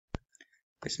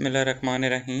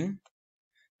बिस्मिल्लाहिर्रहमानिर्रहीम।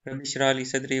 रब्बि इश्रह ली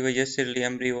सदरी व यस्सिर ली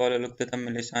अमरी वहलुल उक़दतम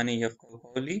मिन लिसानी यफ़क़हू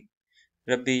क़ौली।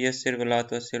 रब्बि यस्सिर व ला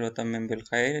तुअस्सिर व तम्मिम बिल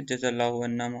खैर। जज़ल्लाहु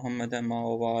अन्ना मुहम्मदन मा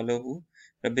व आलहू।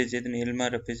 Rabbi ज़िदनी इल्मा,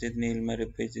 rabbi ज़िदनी इल्मा,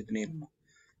 rabbi ज़िदनी इल्मा।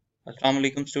 Assalamu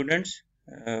alaikum students.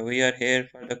 We are here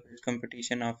for the quiz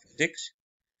competition of physics,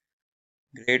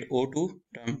 grade O'2,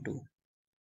 term 2.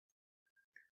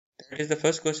 That is the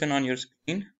first question on your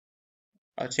screen.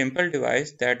 A simple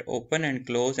device that open and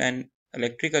close an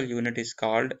electrical unit is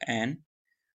called an.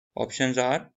 Options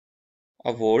are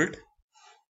a volt,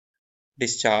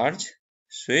 discharge,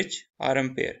 switch or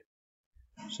ampere.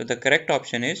 So the correct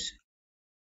option is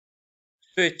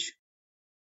switch.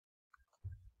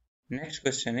 Next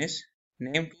question is,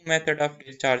 name two methods of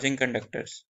discharging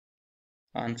conductors.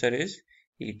 Answer is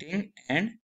heating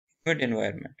and humid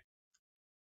environment.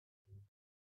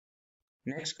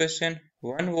 Next question,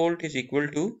 1 volt is equal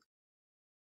to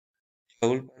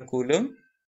joule per coulomb.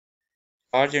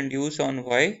 Charge induced on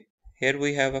Y. Here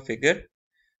we have a figure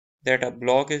that a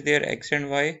block is there, X and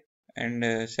Y, and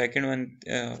second one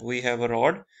we have a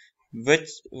rod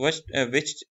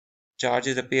which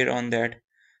charges appear on that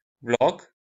block,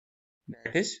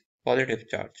 that is positive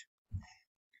charge.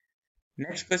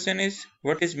 Next question is,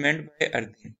 what is meant by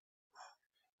earthing?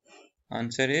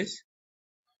 Answer is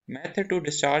method to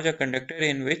discharge a conductor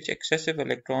in which excessive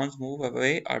electrons move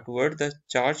away or toward the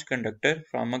charged conductor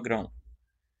from a ground.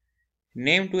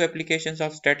 Name two applications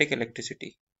of static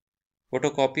electricity: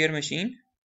 photocopier machine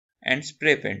and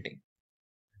spray painting.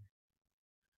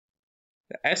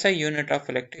 The SI unit of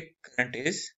electric current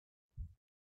is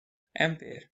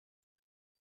ampere.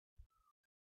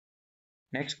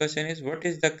 Next question is, what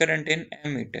is the current in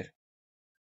ammeter?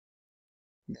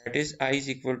 That is I is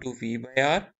equal to V by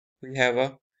R. We have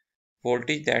a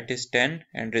voltage that is 10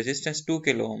 and resistance 2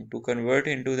 kilo ohm. To convert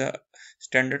into the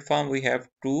standard form, we have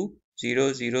 2000.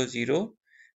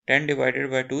 10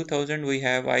 divided by 2000, we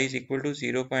have I is equal to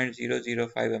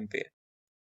 0.005 ampere.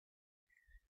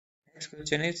 Next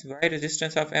question is, why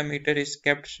resistance of ammeter is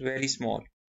kept very small?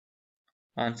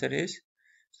 Answer is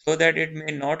so that it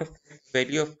may not affect the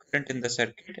value of current in the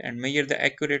circuit and measure the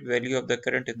accurate value of the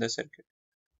current in the circuit.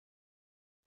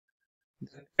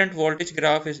 The current voltage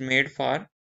graph is made for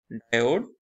diode,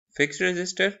 fixed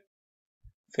resistor,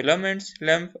 filaments,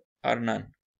 lamp or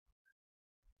none.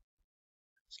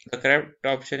 So the correct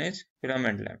option is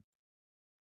filament lamp.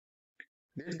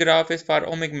 This graph is for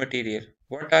ohmic material.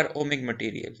 What are ohmic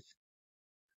materials?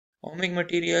 Ohmic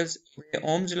materials obey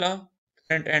Ohm's law.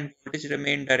 Current and voltage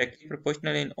remain directly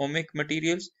proportional in ohmic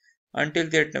materials until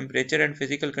their temperature and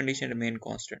physical condition remain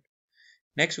constant.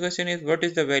 Next question is, what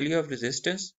is the value of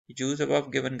resistance used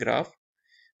above given graph?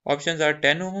 Options are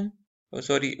 1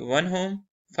 ohm,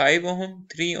 5 ohm,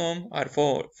 3 ohm or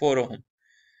 4 ohm.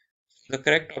 The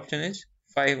correct option is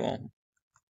 5 ohm.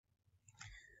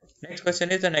 Next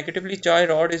question is, the negatively charged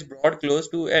rod is brought close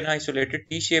to an isolated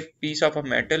T-shaped piece of a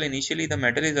metal. Initially the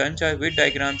metal is uncharged. Which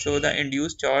diagram show the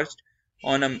induced charge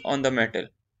on the metal?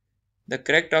 The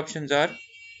correct options are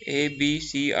A, B,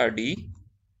 C or D.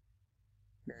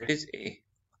 That is A.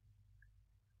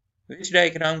 Which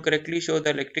diagram correctly show the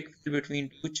electric field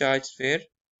between two charged spheres?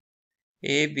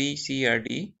 A, B, C or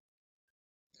D?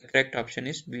 The correct option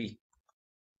is B.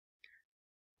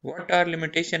 What are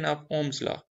limitations of Ohm's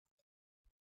law?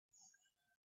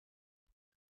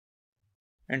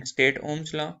 And state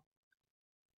Ohm's law.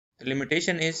 The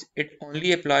limitation is it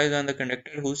only applies on the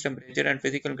conductor whose temperature and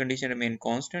physical condition remain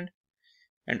constant.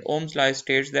 And Ohm's law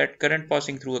states that current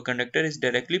passing through a conductor is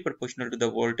directly proportional to the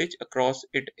voltage across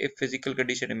it if physical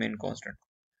condition remain constant.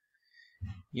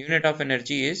 Unit of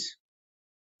energy is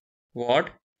watt,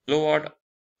 kilowatt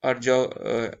or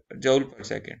joule per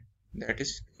second. That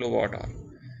is kilowatt hour.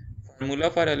 Formula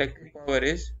for electric power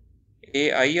is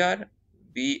AIR,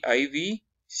 BIV,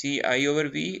 CI over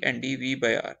V and dV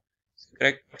by R. The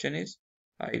correct option is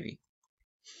IV.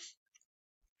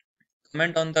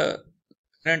 Comment on the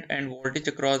current and voltage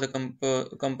across the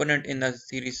component in the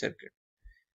series circuit.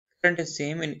 Current is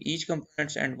same in each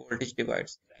component and voltage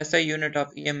divides. SI unit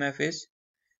of EMF is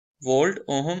volt,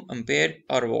 ohm, ampere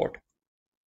or watt.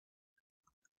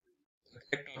 The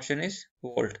correct option is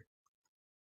volt.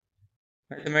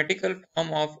 Mathematical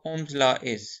form of Ohm's law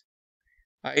is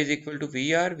I is equal to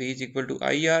VR, V is equal to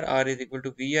IR, R is equal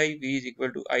to VI, V is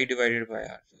equal to I divided by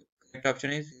R. So correct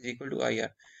option is equal to IR.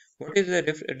 What is the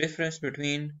difference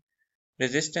between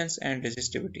resistance and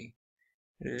resistivity?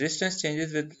 Resistance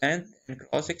changes with length and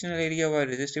cross-sectional area while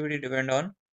resistivity depends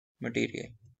on material.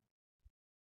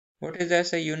 What is the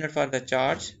SI unit for the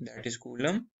charge? That is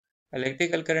coulomb.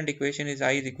 Electrical current equation is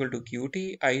I is equal to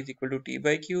QT, I is equal to T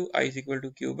by Q, I is equal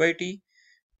to Q by T.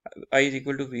 I is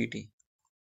equal to Vt.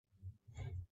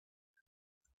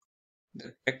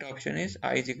 The correct option is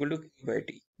I is equal to Q by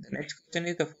T. The next question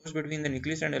is the force between the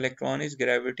nucleus and electron is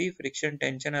gravity, friction,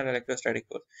 tension, or electrostatic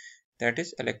force. That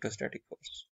is electrostatic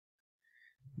force.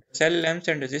 The cell lamps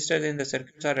and resistors in the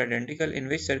circuits are identical. In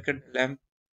which circuit the lamp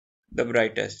the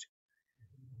brightest?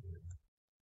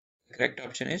 The correct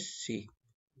option is C.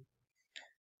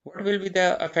 What will be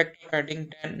the effect of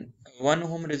adding 1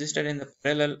 ohm resistor in the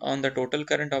parallel on the total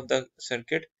current of the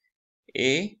circuit?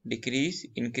 A. Decrease,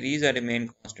 increase, or remain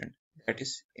constant. That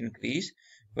is increase.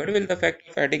 What will the effect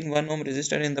of adding 1 ohm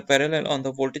resistor in the parallel on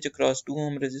the voltage across 2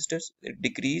 ohm resistors?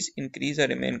 Decrease, increase, or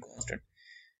remain constant?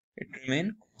 It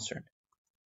remain constant.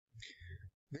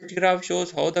 Which graph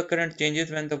shows how the current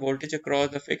changes when the voltage across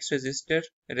the fixed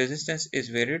resistance is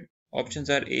varied? Options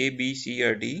are A, B, C,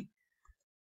 or D.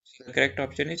 So the correct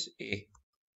option is A.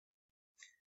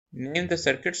 Name the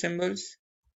circuit symbols.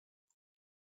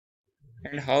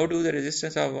 And how do the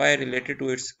resistance of wire related to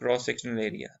its cross-sectional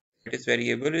area? It is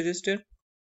variable resistor,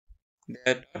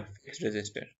 that are fixed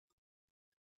resistor,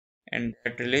 and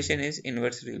that relation is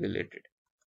inversely related.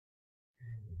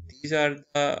 These are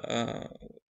the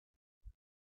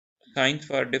signs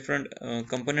for different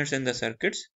components in the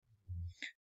circuits.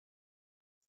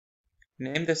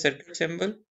 Name the circuit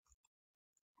symbol.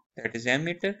 That is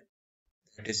ammeter,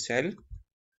 that is cell,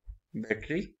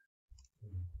 battery,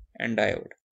 and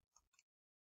diode.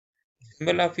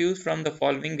 Symbol of fuse from the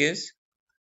following is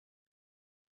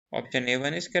option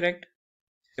A1 is correct.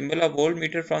 Symbol of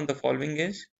voltmeter from the following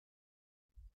is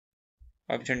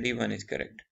option D1 is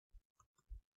correct.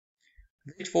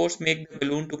 Which force make the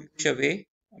balloon to push away?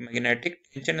 Magnetic,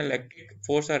 tension, electric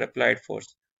force, or applied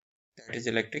force? That is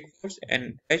electric force.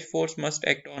 And dash force must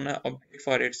act on an object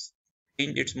for its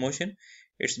change its motion.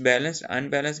 It's balanced,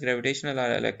 unbalanced, gravitational,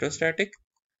 or electrostatic.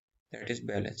 That is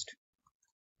balanced.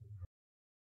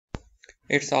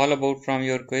 It's all about from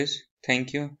your quiz.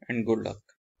 Thank you and good luck.